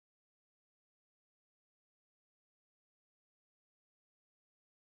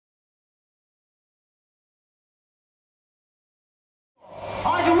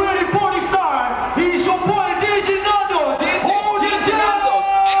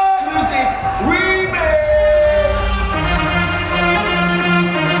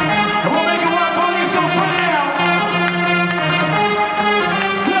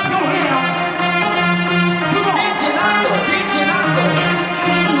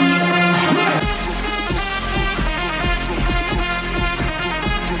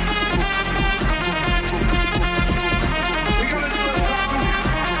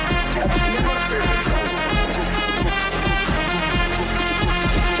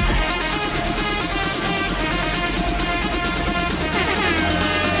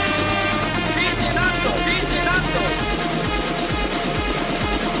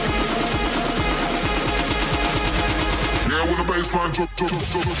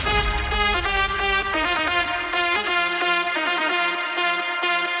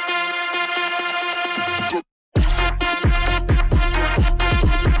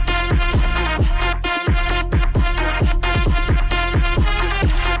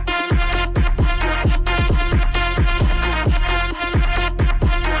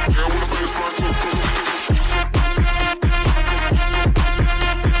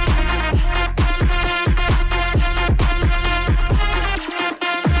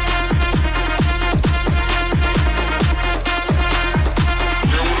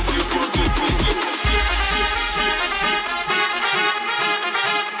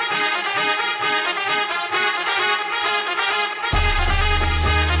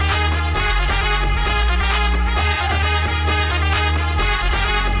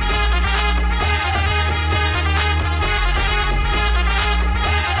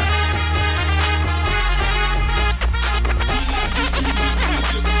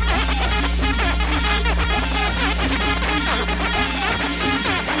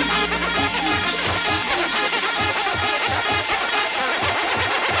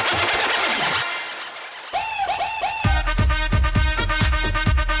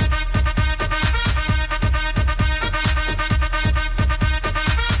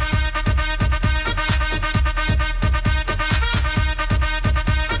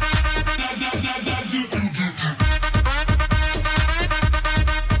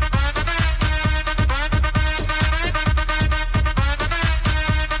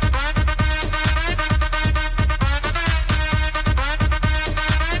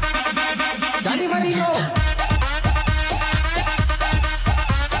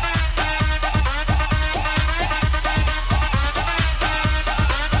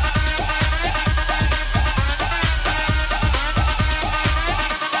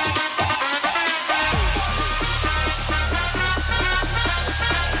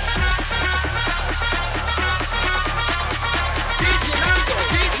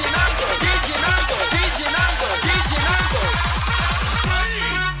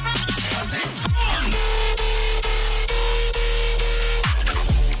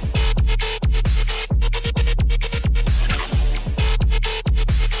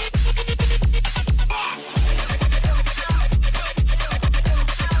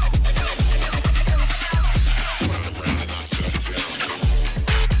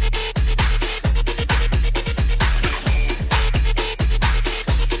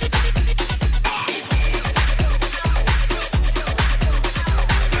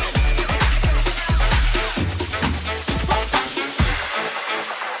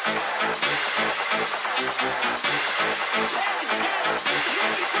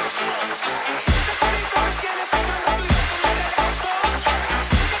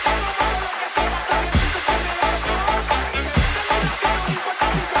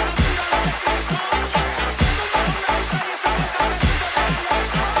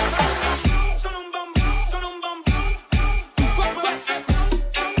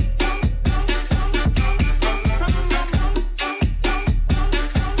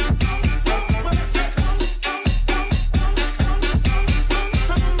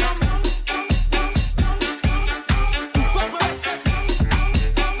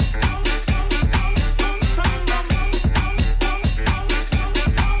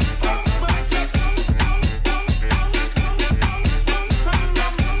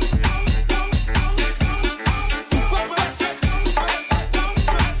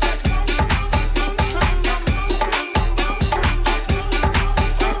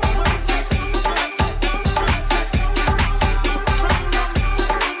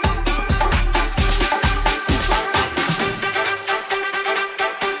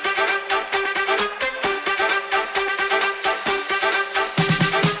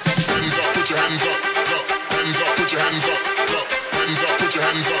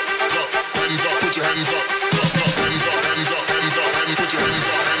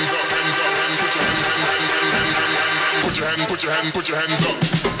Put your hands up.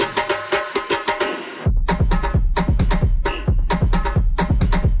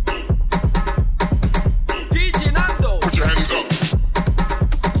 DJ Nandoz. Put your hands up.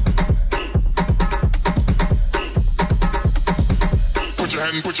 Put your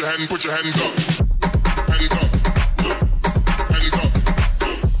hands up. Hands up. Hands up.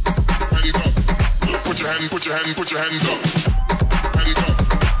 Hands up. Put your hands up. Hands up. Hands up. Hands up.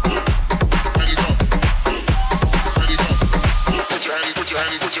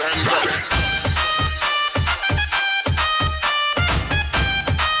 Put your hands up.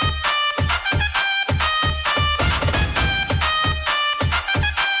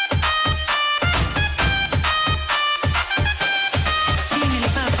 Dímelo.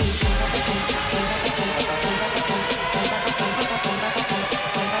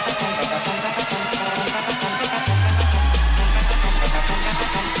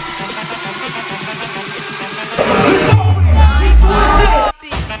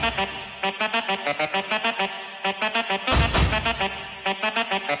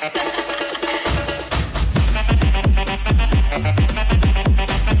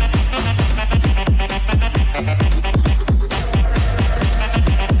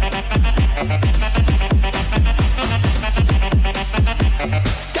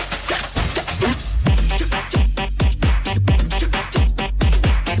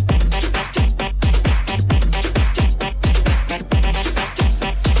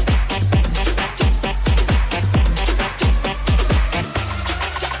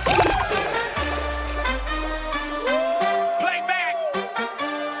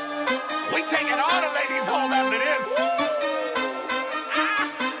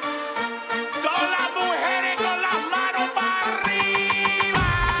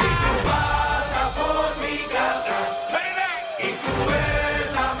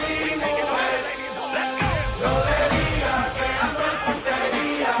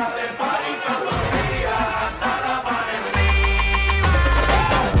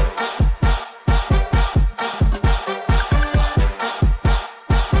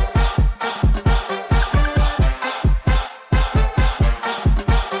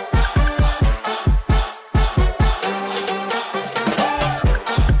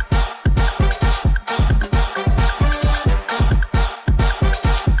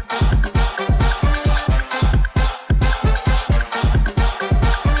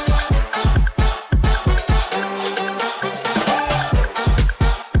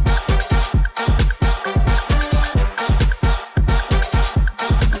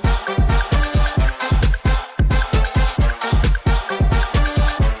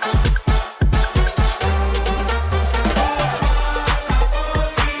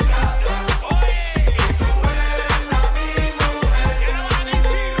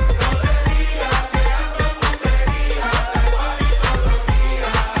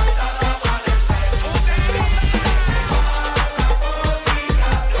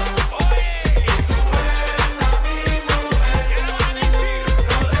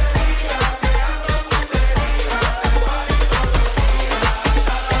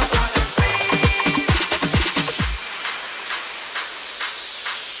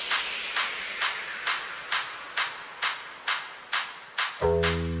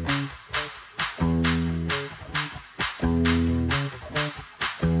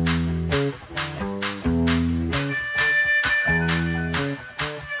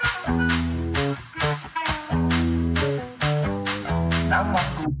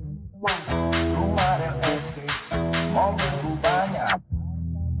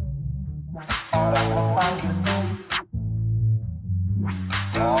 yang memanggilku.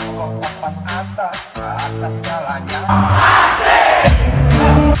 Jongkok papan atas, ke atas segalanya.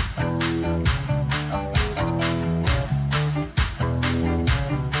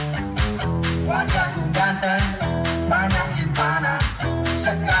 Wajahku ganteng, banyak simpanan,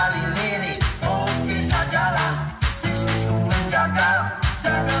 sekali lirik, oke sajalah. Bisnisku menjaga,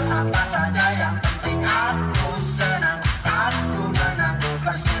 dagang apa saja yang penting aku senang, aku menang.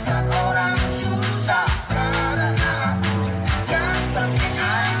 Persetan orang susah karena aku yang penting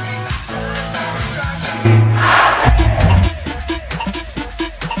asik selalu raja.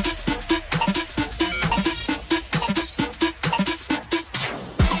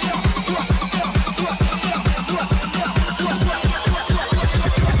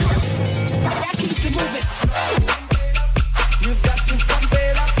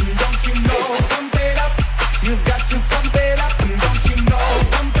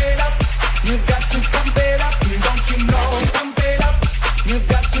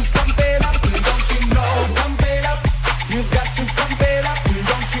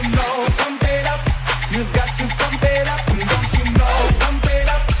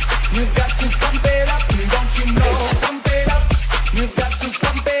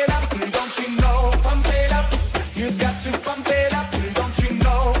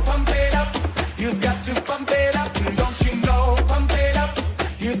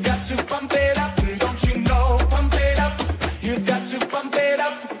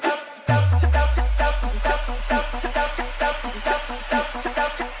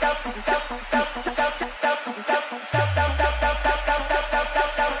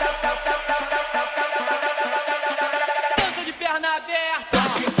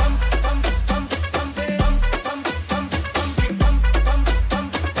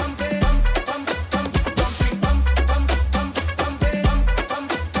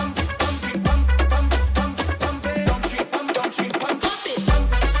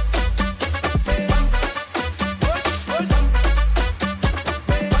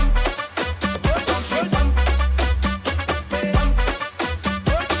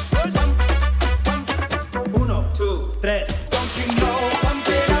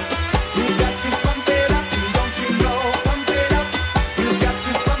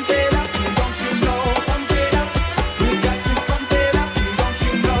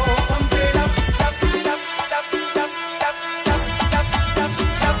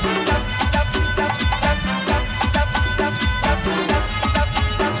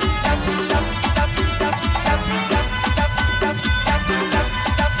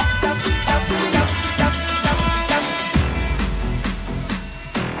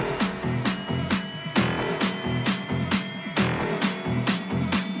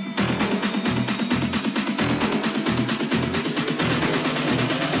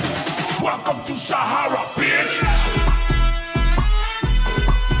 Welcome to Sahara, bitch.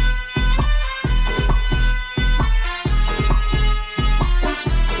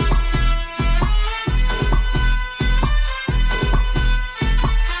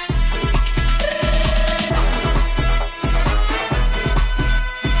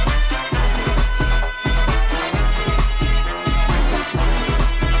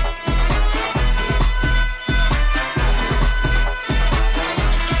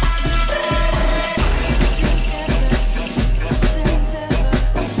 Get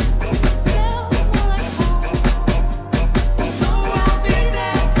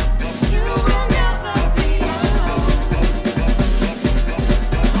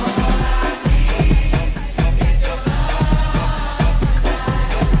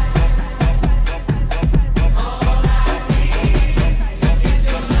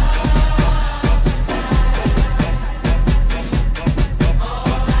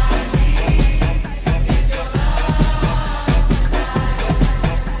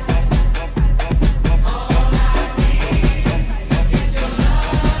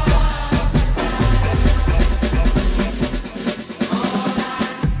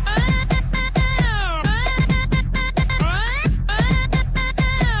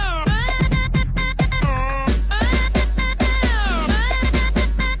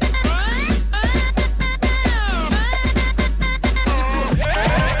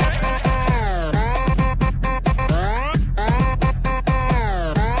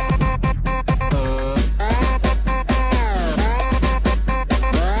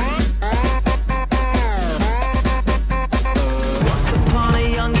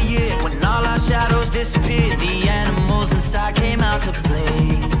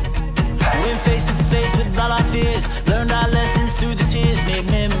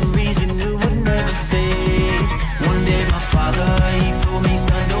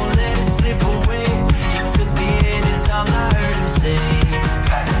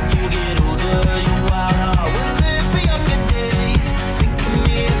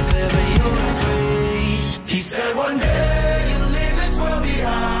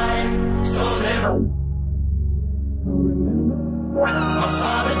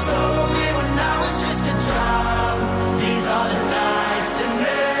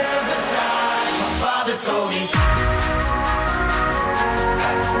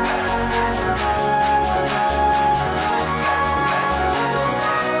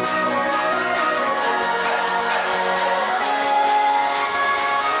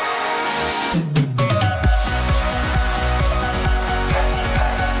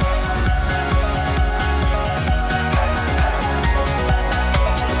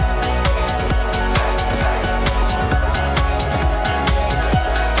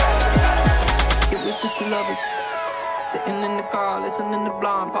Sitting in the car, listening to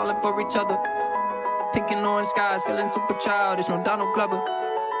Blonde, falling for each other. Pink and orange skies, feeling super childish, no Donald Glover.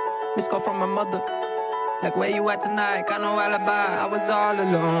 Missed call from my mother, like where you at tonight, got no alibi. I was all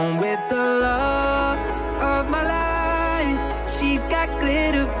alone with the love of my life. She's got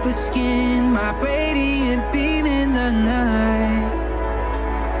glitter for skin, my radiant beam in the night.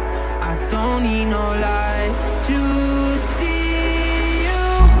 I don't need no light to see you.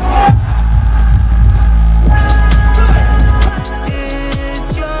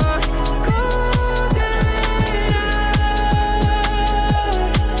 It's your golden eye.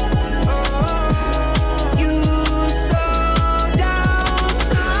 Oh, you slow down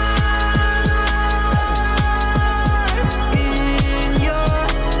time in your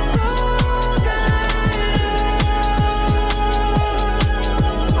golden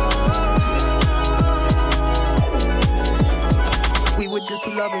eye. We were just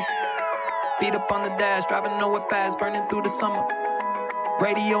two lovers, feet up on the dash, driving nowhere fast, burning through the summer.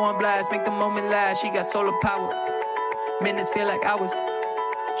 Radio on blast, make the moment last. She got solar power, minutes feel like hours.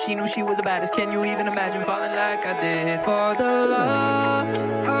 She knew she was the baddest. Can you even imagine falling like I did? For the love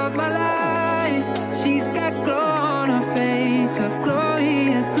of my life, she's got glow on her face, a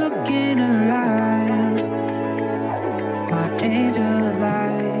glorious look in her eyes. My angel of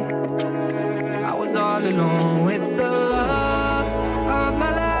light. I was all alone with the love of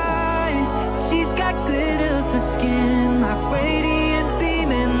my life. She's got glitter for skin, my radiant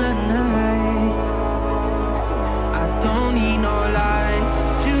beam in the night. I don't need no light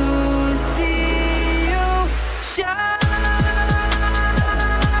to see you shine.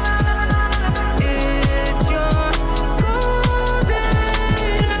 It's your golden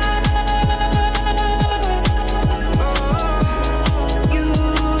eye. Oh, you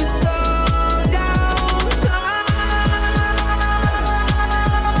slow down time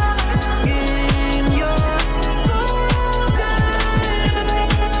in your golden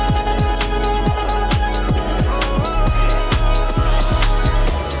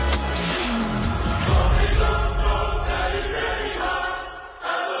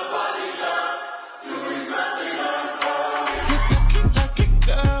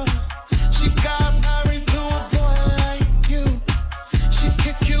girl. She got married to a boy like you. She'd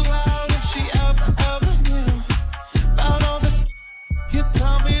kick you out if she ever knew about all the you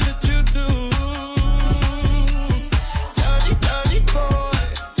tell me that you do. Dirty, dirty boy.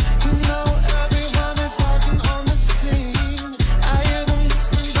 You know everyone is walking on the scene. I hear them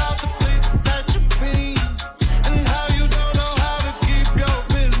whispering about the places that you've been and how you don't know how to keep your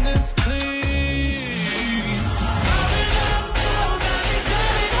business clean.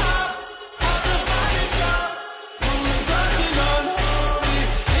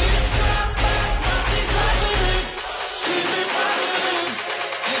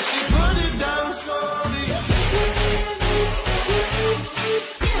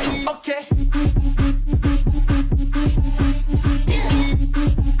 Okay.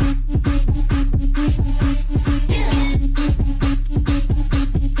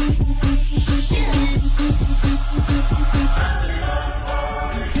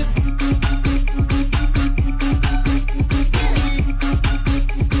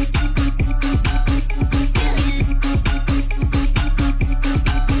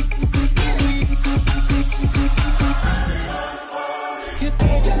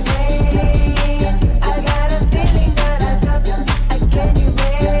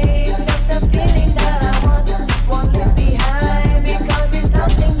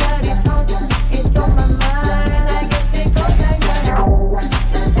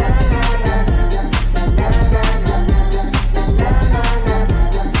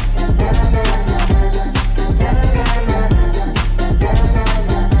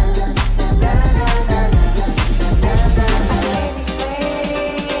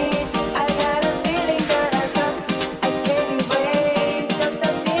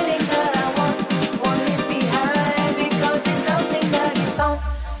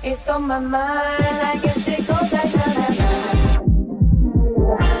 It's on my mind, I guess it goes like na na na.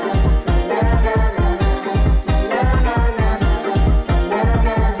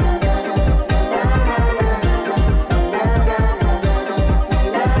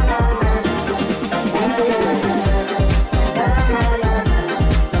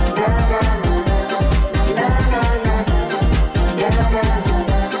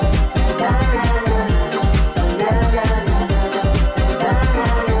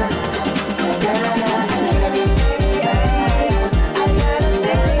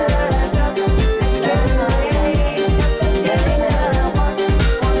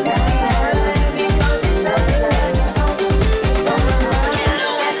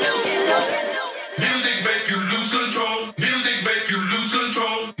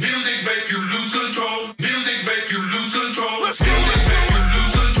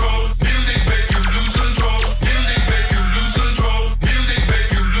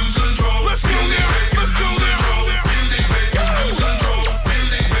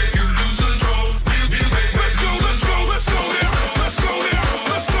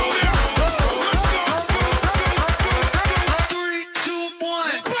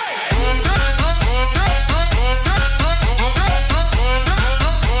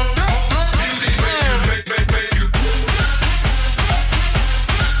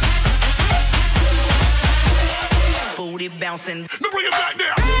 bouncing. Now bring it back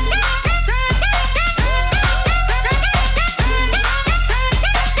there.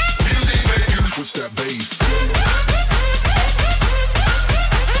 Music make you switch that bass.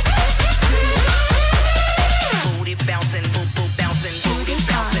 Booty bouncing, bouncing, booty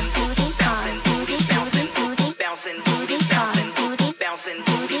bouncing, bouncing, booty bouncing, bouncing, booty bouncing, bouncing,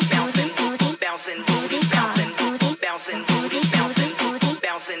 booty bouncing, bouncing, booty bouncing, bouncing, booty bouncing, bouncing, booty bouncing,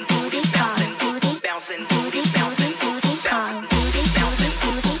 bouncing, booty bouncing, bouncing, booty bouncing, bounce, booty bouncing,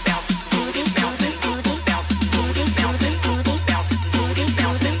 bounce, booty bouncing, bounce, booty bouncing, bounce, booty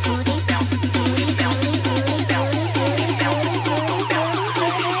bouncing, bounce, booty bouncing, bounce, booty bouncing.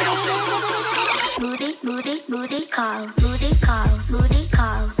 Booty call, booty call, booty call, booty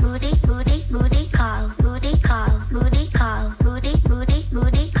call, booty call, booty call, booty call, booty call,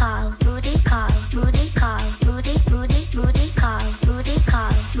 booty call, booty call, booty call, booty call, booty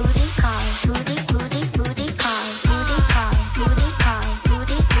call, booty call, booty call.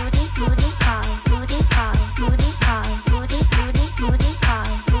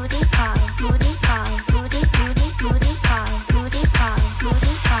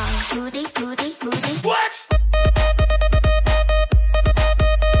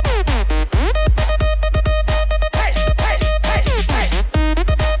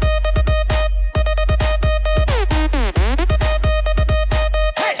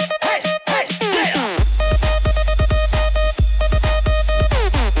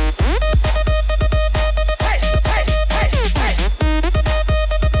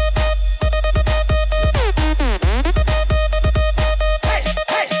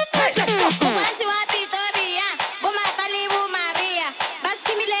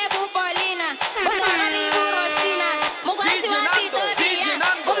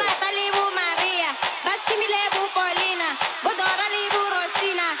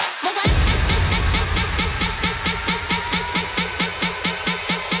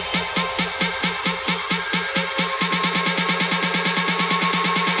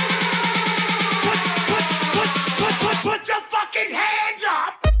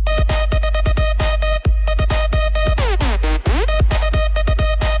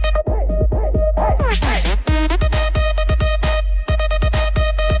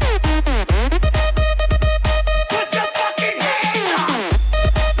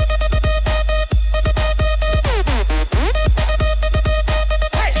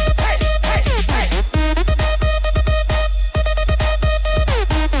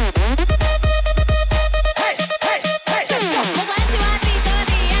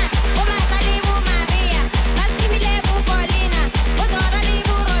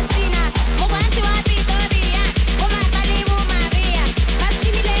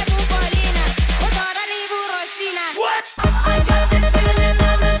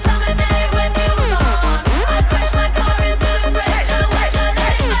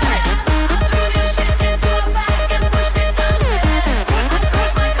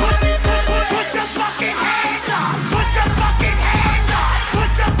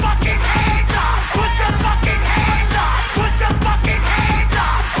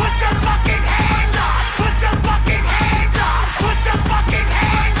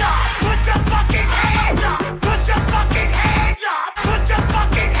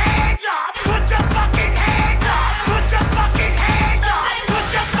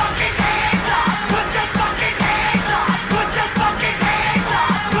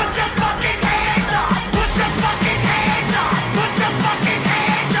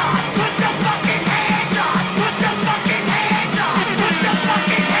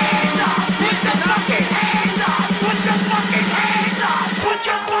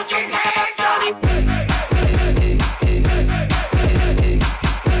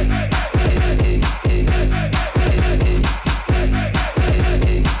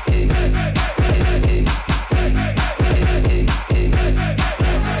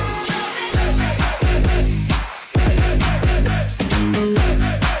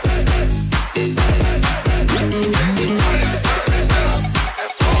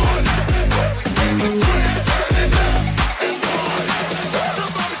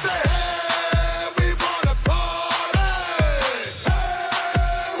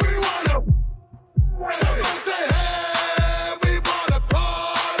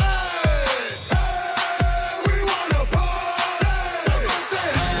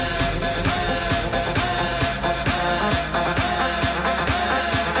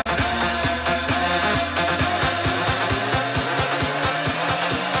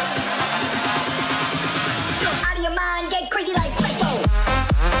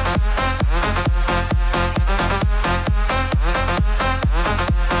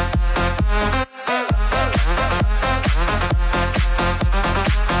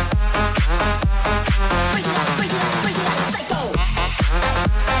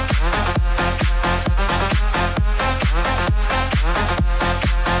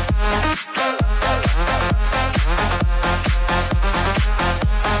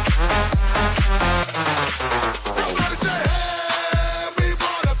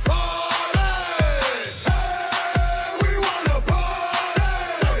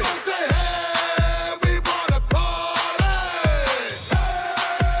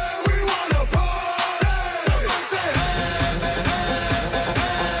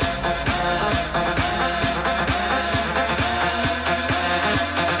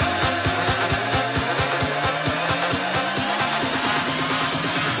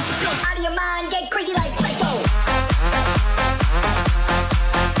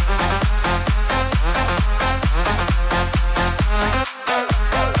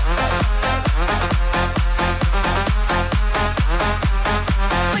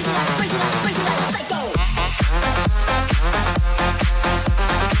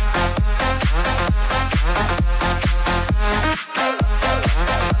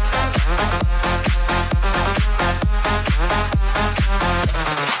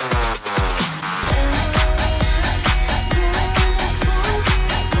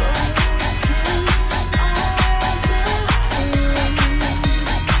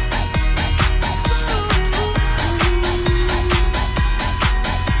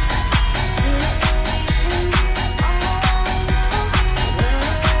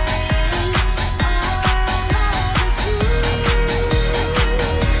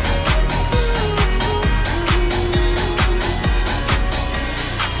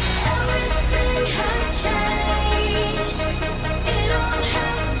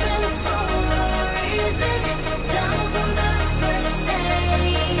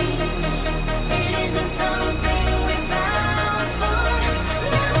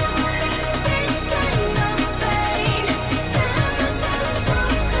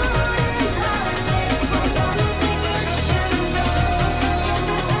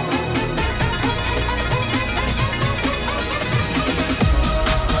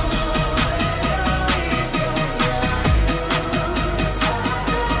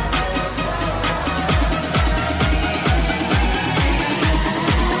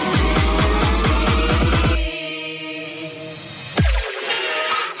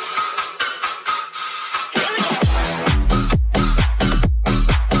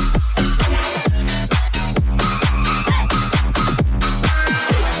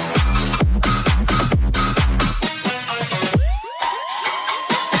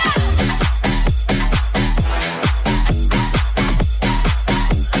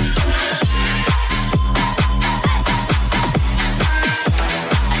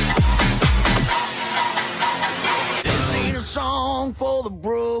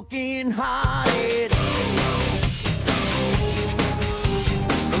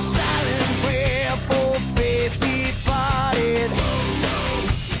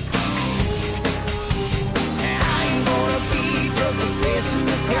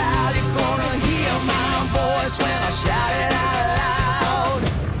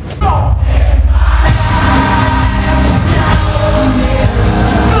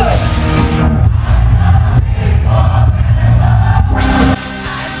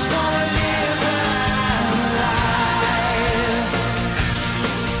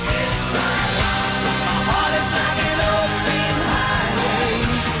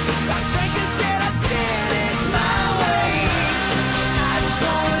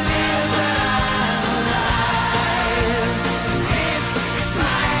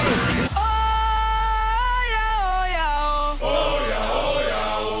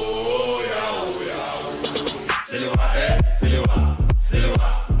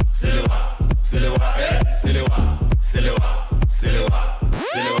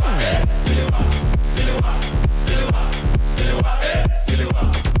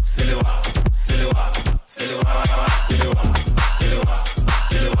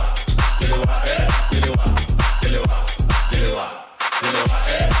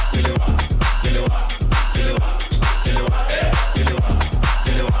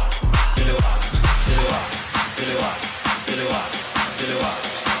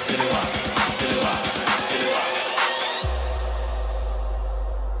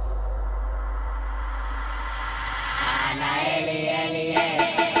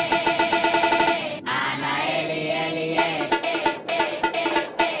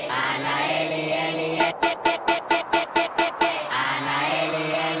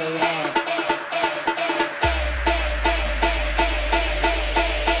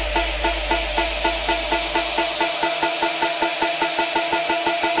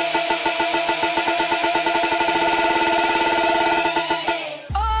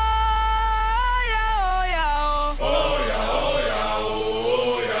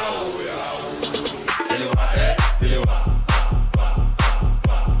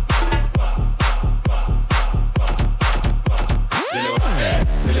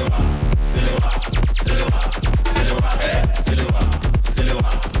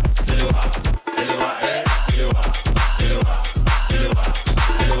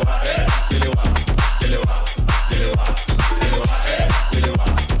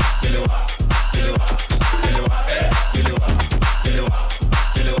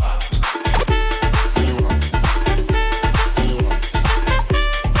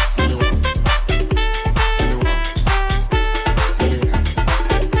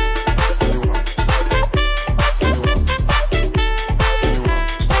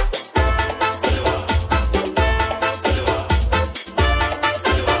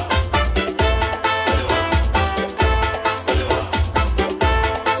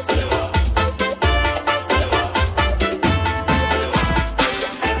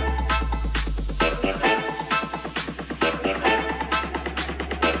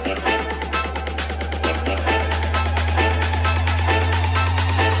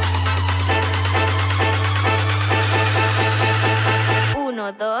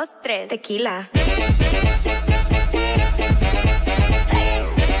 2, 3. Tequila.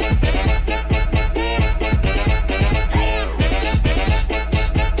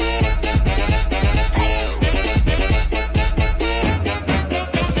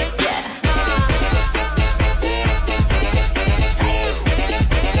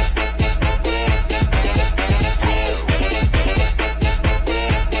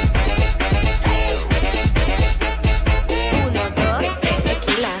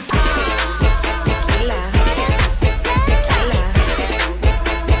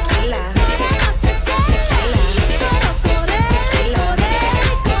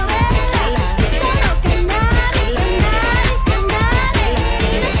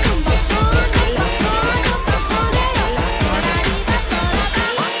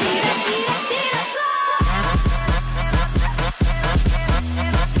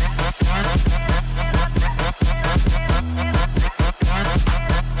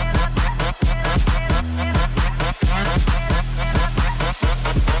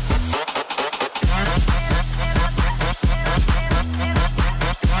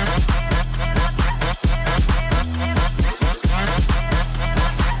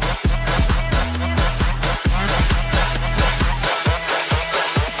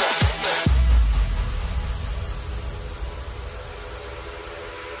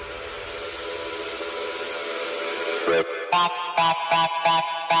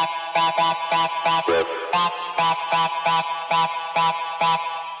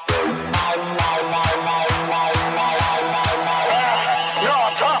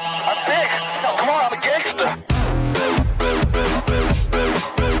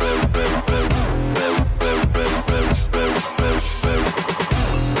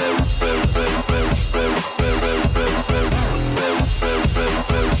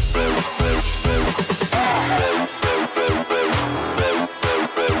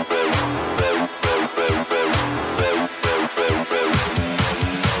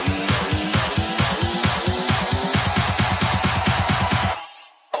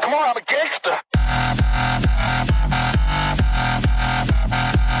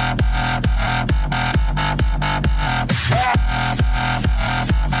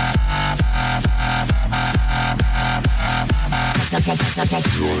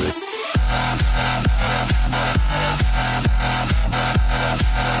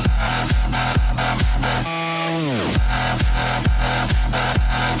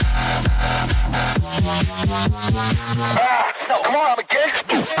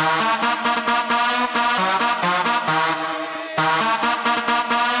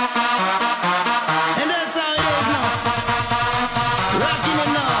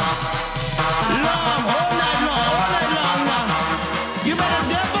 You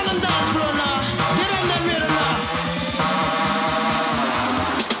better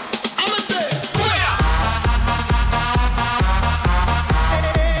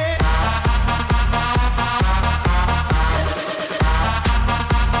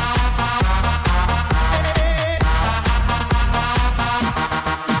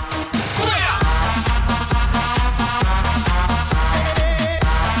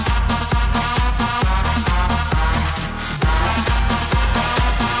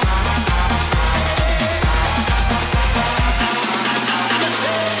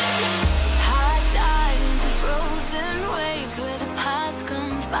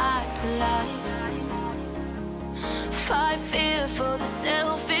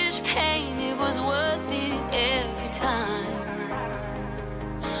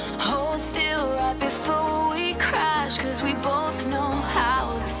rush, cause we both know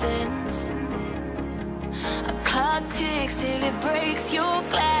how this ends. A clock ticks till it breaks your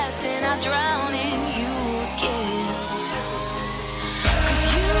glass, and I drown in you again. Cause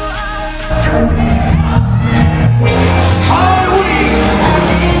you are I wish I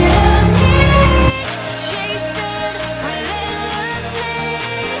didn't need chasing relentlessly,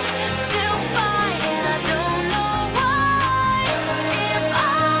 still fighting, I don't know why. If I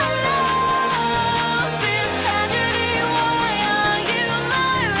love this tragedy, why are you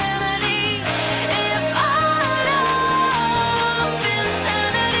my remedy? If I love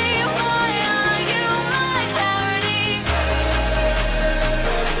insanity, why are you my clarity?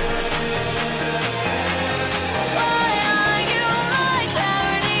 Why are you my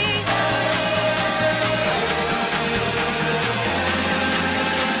clarity?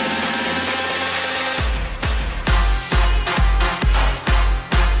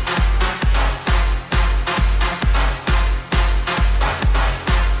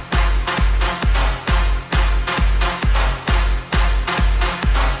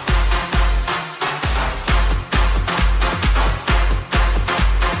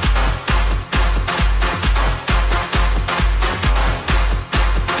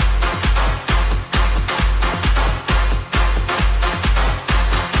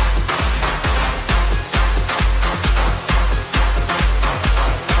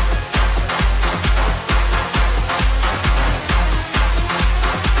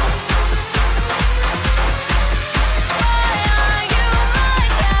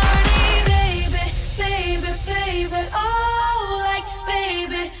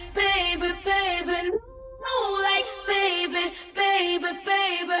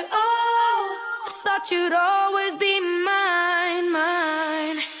 You'd always be mine,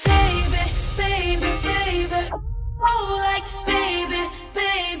 mine. Baby, baby, baby. Oh, like baby,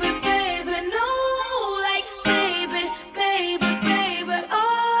 baby, baby. No, like baby, baby, baby.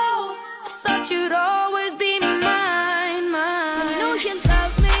 Oh, I thought you'd always be mine, mine. I know you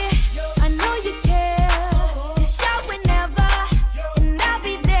love me, I know you care. Just shout whenever, and I'll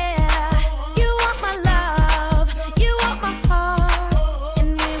be there. You want my love, you want my heart,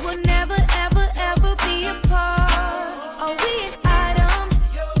 and we will never, ever, ever be apart. Are we an item?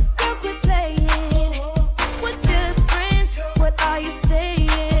 Girl, quit playing. We're just friends. What are you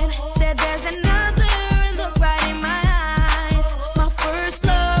saying? Said there's another and look right in my eyes. My first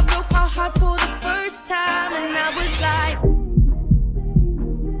love broke my heart for the first time, and I was like,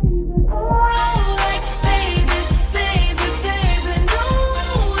 oh, like baby, baby, baby. No,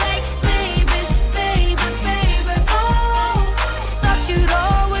 like baby, baby, baby. Oh, thought you'd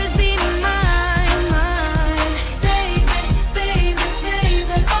always be mine, mine. Baby, baby,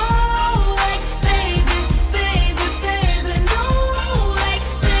 baby. Oh, like baby, baby, baby. No, like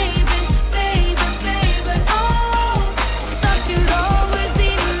baby, baby, baby. Oh, thought you'd always be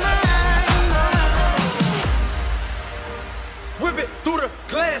mine, mine. Whip it through the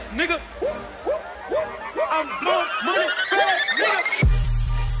glass, nigga. I'm more money fast, nigga.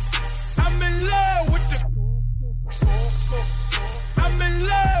 I'm in love with the I'm in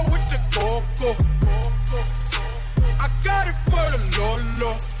love with the coco. I got it for the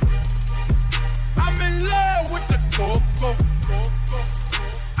Lolo. I'm in love with the coco.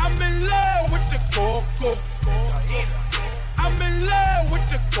 I'm in love with the coco. I'm in love with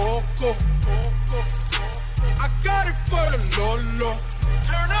the coco. I got it for the Lolo.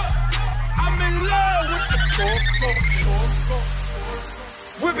 Turn up. I'm in love with the coco.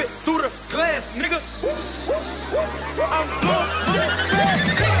 Whip it through the glass, nigga. I'm more money fast,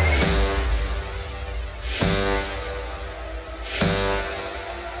 nigga.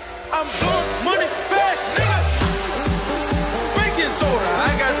 I'm more money fast, nigga. Baking soda,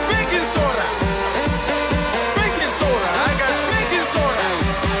 I got baking soda. Baking soda, I got baking soda.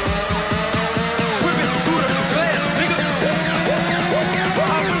 Whip it through the glass, nigga.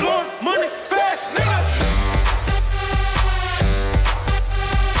 I'm more money fast, nigga.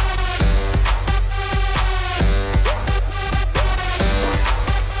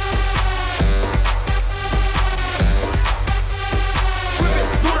 Whip it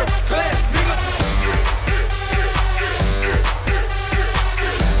through the glass, nigga.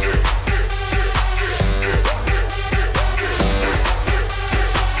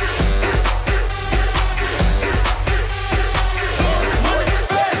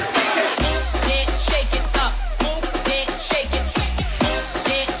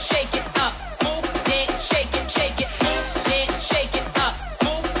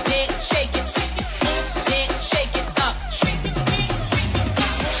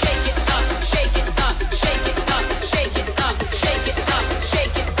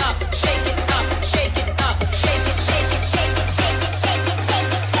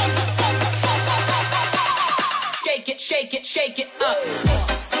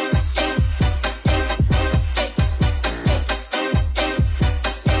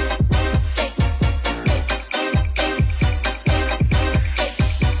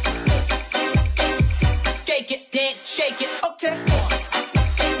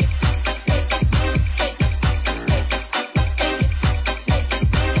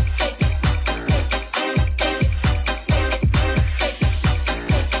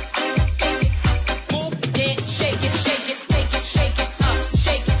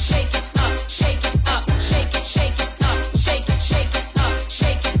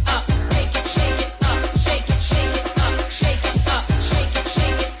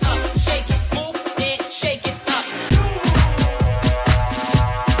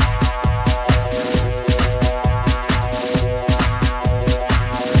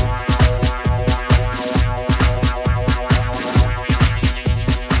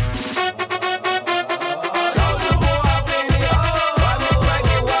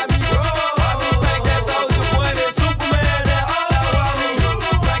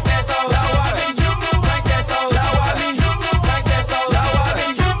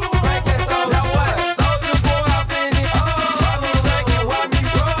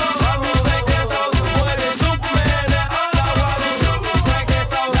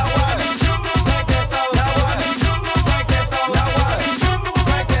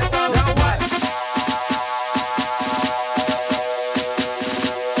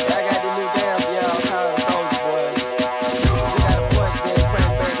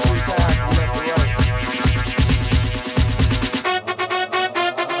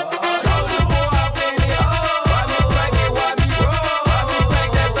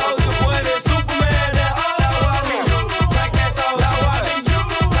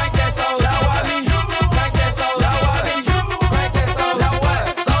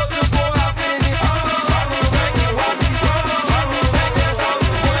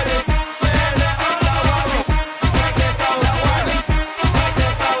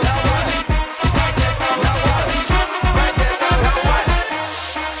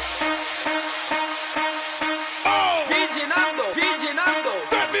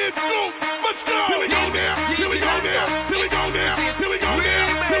 now. Here we go now. Here we go now. Here we go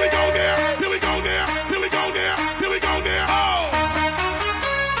now. Here we go now. Here we go now. Here we go now. Here we go now. Oh.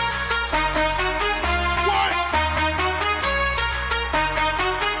 What?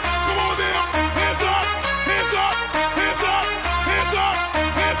 Come on now. Hands up. Hands up. Hands up. Hands up.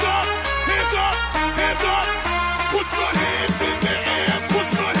 Hands up. Hands up. Hands up. Put your hands in the air. Put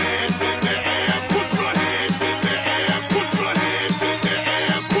your hands in the air. Put your hands in the air. Put your hands in the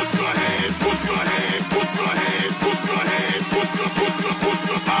air. Put your hands. Put your hands. Put your hands. Put your hands. Put your.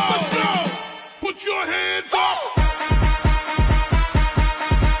 Oh. Let's go. Put your hands up.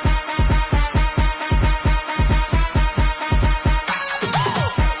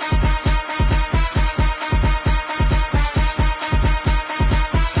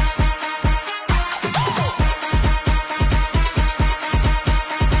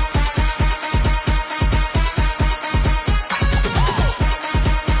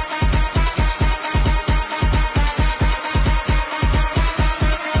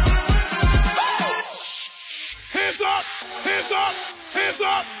 Hands up, hands up, hands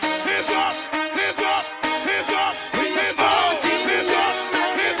up, hands up,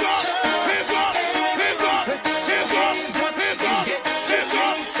 hands up, hands up, hands up, hands up, hands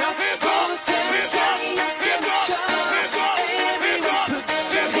up,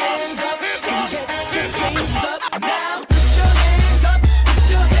 hands up, hands up, hands up, hands up, hands up, hands up, hands up, Now put your hands up, put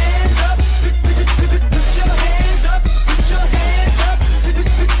your hands up, put your hands up, put your hands up, put your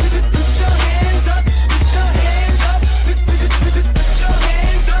hands up, put your hands up, put your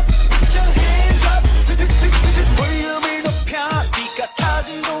hands up, put your hands up. 볼륨을 높여 스피커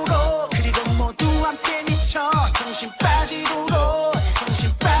터지도록 그리고 모두 함께 미쳐 정신 빠지도록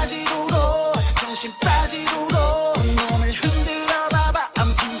정신 빠지도록 정신 빠지도록 온몸을 흔들어 봐봐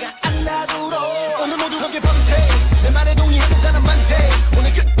아무 생각 안 나도록 오늘 모두 함께 밤새 내 말에 동의하는 사람 만세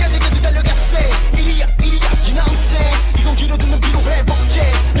오늘 끝까지 계속 달려갔세 이리야 you know I'm saying 이건 길어듣는 피로회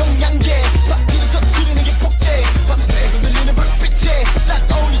복제 영양제 파티를 터뜨리는 게 복제 밤새 흔들리는 불빛에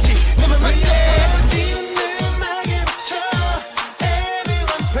딱 어울리지 내 말 맞지 어디는 음악에 맞춰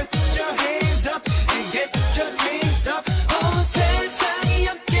Everyone put your hands up and get your drinks up 온 세상이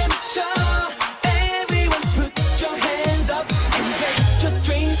함께 미쳐 Everyone put your hands up and get your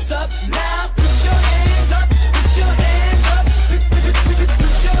drinks up now put your hands up put your hands up put your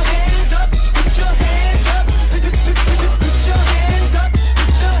hands up put your hands up put your hands up put your hands up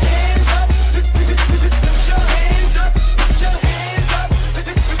put your hands up put your hands up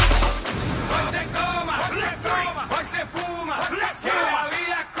Hoy se toma, hoy se fuma, que la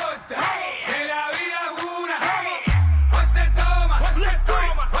vida es corta, que la vida es una. Hoy se toma,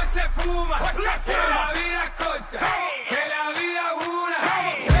 hoy se fuma, que la vida es corta, que la vida es una.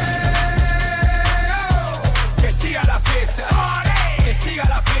 Que siga la fiesta, que siga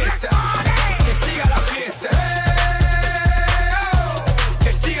la fiesta, que siga la fiesta.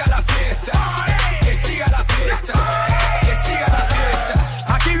 Que siga la fiesta, que siga la fiesta, que siga la fiesta.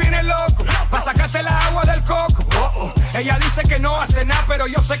 Aquí viene el loco, pa' sacarte el agua del coco. Ella dice que no hace nada, pero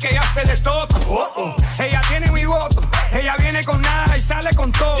yo sé que ella hace de todo. Ella tiene mi voto, ella viene con nada y sale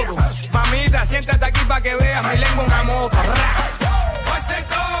con todo. Mamita, siéntate aquí pa' que veas mi lengua una moto. Hoy se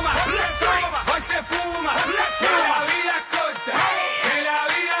toma, hoy se fuma, que la vida es corta, que la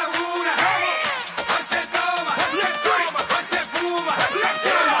vida es una. Hoy se toma, hoy se fuma,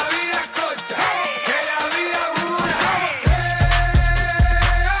 que la vida es corta, que la vida es una.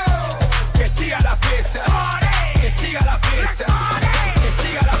 Que siga la fiesta, que siga la fiesta, que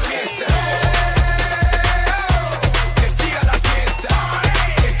siga la fiesta. Que siga la fiesta,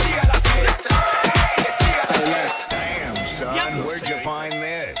 que siga la fiesta, que siga la fiesta. Damn, son, where'd you find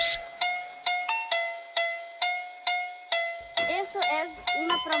this? Eso es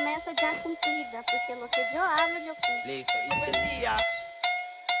una promesa ya cumplida, porque lo que yo hablo, yo cumplo. Listo, listo.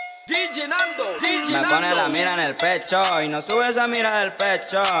 DJ Nandoz, DJ Me pone la Nandoz. mira en el pecho y no sube esa mira del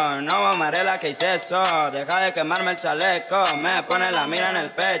pecho. No amarela que hice eso, deja de quemarme el chaleco. Me pone la mira en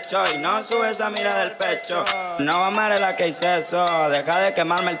el pecho y no sube esa mira del pecho. No amarela que hice eso, deja de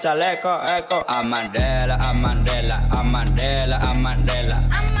quemarme el chaleco. Eco. Amarela, amarela, amarela, amarela.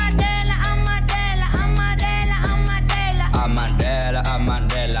 Amarela, amarela, amarela, amarela. Amarela,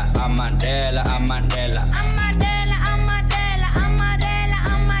 amarela, amarela, amarela. Amarela, amarela, amarela,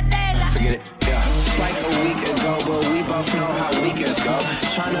 amarela. Forget it, yeah. Like a week ago, but we both know how weekends go.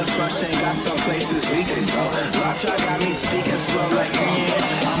 Tryna flush and got some places we can go. Watch, I got me speaking slow like I'm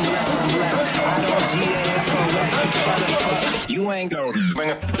blessed, I'm blessed. I don't GAFOS. You tryna fuck, you ain't go. Bring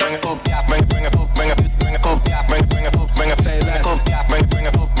a up, yeah. Bring a up, bring a up, yeah. Bring a up, bring a say less. Bring a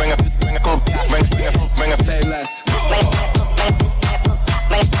up, bring a up, yeah. Bring a up, bring a say less.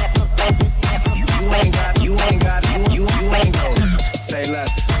 You ain't got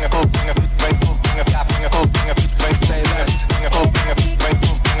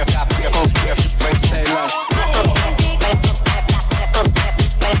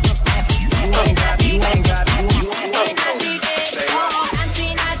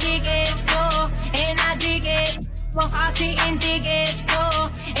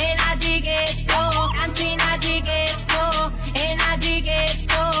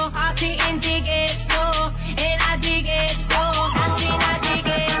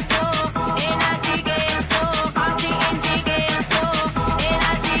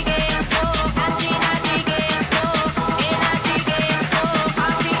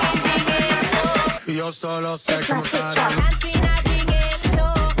Yo solo sé que me estaré. Dancing at the ghetto,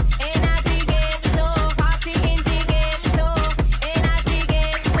 and at the ghetto, party in the ghetto, and at the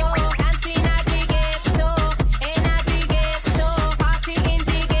ghetto, dancing at the ghetto, and at the ghetto, party in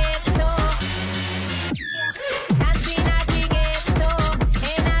the ghetto, dancing at the ghetto,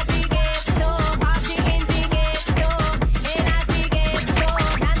 and at the ghetto, party in the ghetto, and at the ghetto,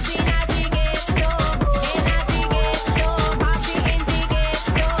 dancing at the ghetto, and at the ghetto, party in the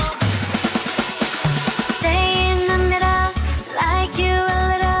ghetto. Stay in the middle, like you a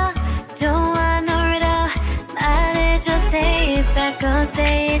little. Don't want no riddle. 말해줘, say it back, go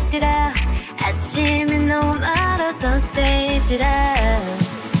say it out. 아침이 너무 멀어서 say it out.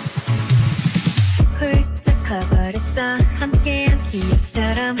 훌쩍 커버렸어, 함께한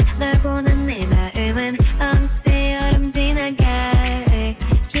기억처럼. 널 보는 내 마음은 어느새 여름 지나가.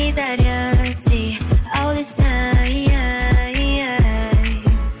 기다렸지, all this time.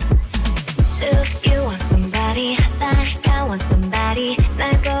 Do you want somebody like I want somebody?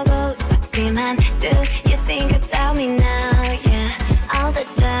 날 보고 웃었지만 do you think about me now? Yeah, all the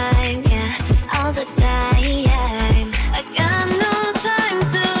time, yeah, all the time. I got no time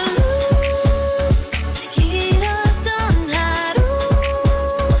to lose. 길었던 하루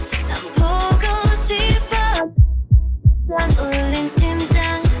난 보고 싶어. 난 울린 심장.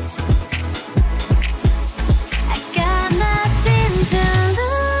 I got nothing to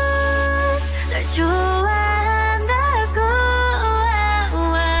lose. 널 좋아한다고.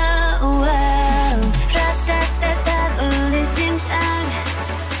 라따따따 울린 심장.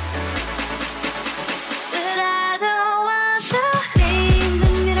 But I don't want to stay in the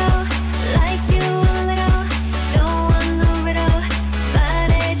middle, like you a little. Don't want no riddle.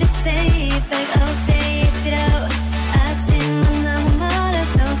 말해줘, say it back, oh say it out. 아침은 너무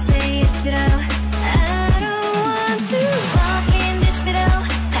멀어서 say it out. I don't want to walk in this middle.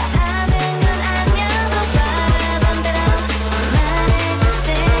 다 아는 건 아냐, 너 바라던 대로. 말해줘,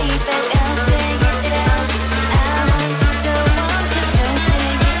 say it back, oh say it out. I want you so want you, don't say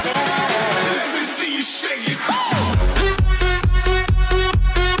it out. Let me see you shake it.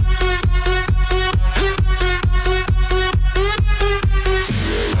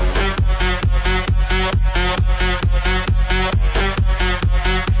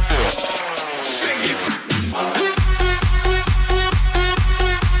 Shake it.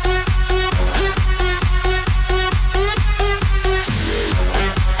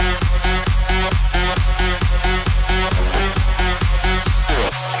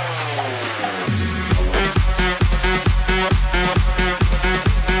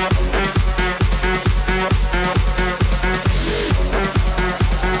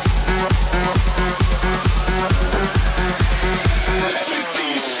 Let me see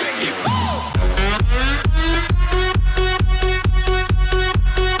you shake it.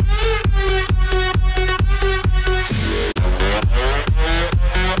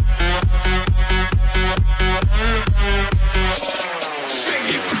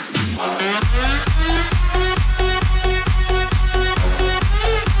 Shake it.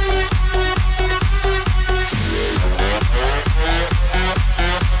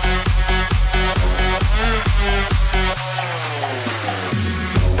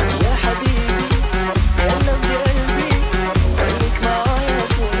 يا حبيبي يا نبض قلبي خليك معايا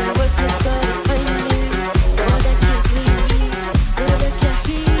طول الوقت نختار قلبي بعدك يكويني بعدك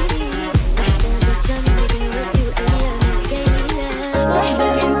يحكيني محتاجة جنبي دلوقتي وأيامي جاية.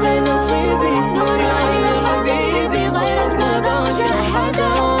 وحدك انت نصيبي نور العين يا حبيبي غيرك ما بعشق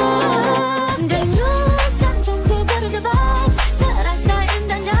حدا. Ganun sampai terdebat terasa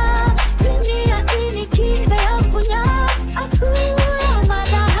indahnya dunia ini kita yang punya. Aku yang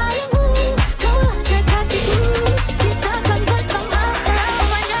mataharimu, kaulah kekasihku, kita akan bersama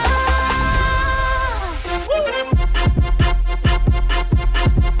selamanya.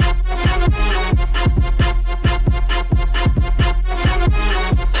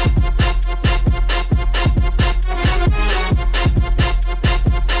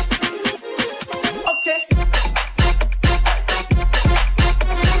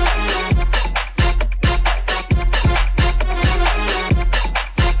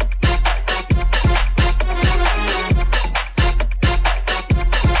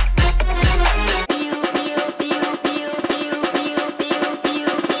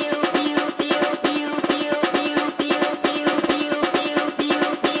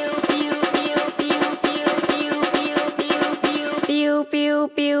 Pew pew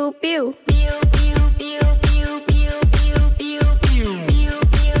pew pew.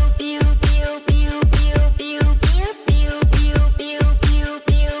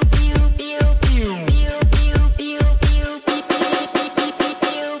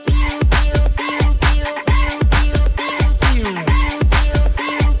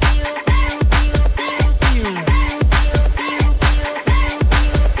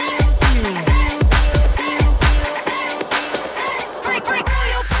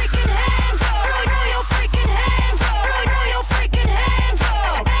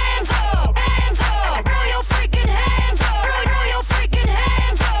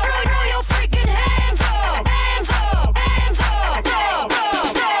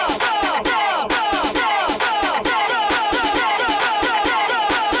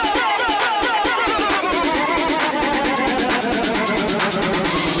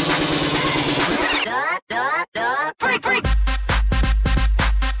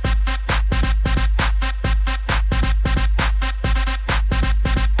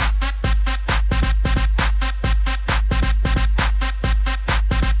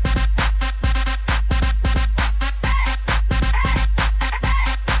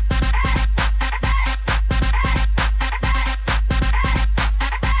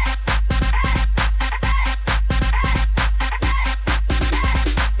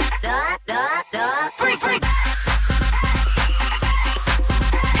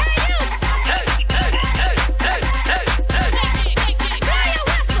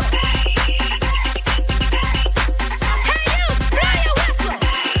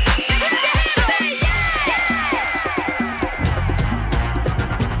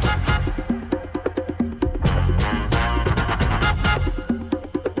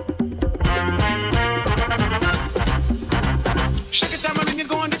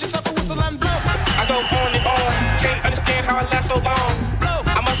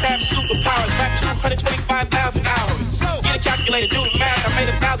 superpowers, rap 225,000 hours. Get a calculator, do the math. I made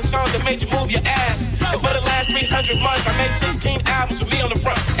 1,000 songs that made you move your ass. And for the last 300 months, I made 16 albums with me on the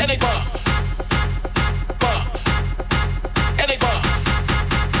front. And they bump. Bump. And they bump.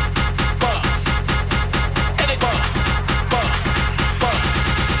 Bump. And they bump. Bump. Bump.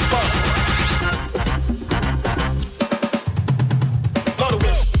 Bump. Blow the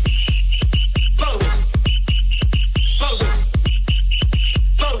whistle. Blow the whistle. Blow the whistle.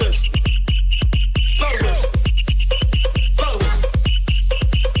 Blow the whistle. Blow the whistle. Blow the whistle.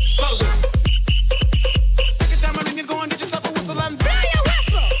 Blow the whistle. Every time I ring you, go and get yourself a whistle and blow your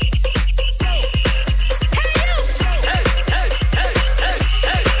whistle. Hey, you. Hey, hey, hey, hey,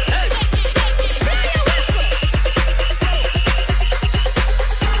 hey, hey. Blow your whistle.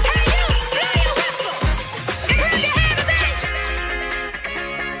 Hey, you. Blow your whistle. Get rid of your hand today.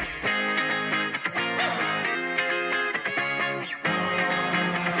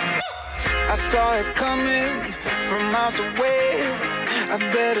 I saw it coming from miles away. I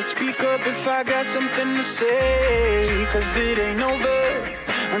better speak up if I got something to say, 'cause it ain't over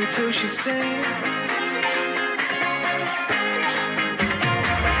until she sings.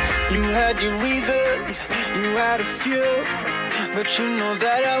 You had your reasons, you had a few, but you know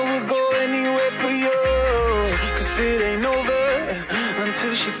that I would go anywhere for you, 'cause it ain't over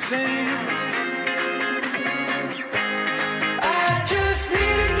until she sings.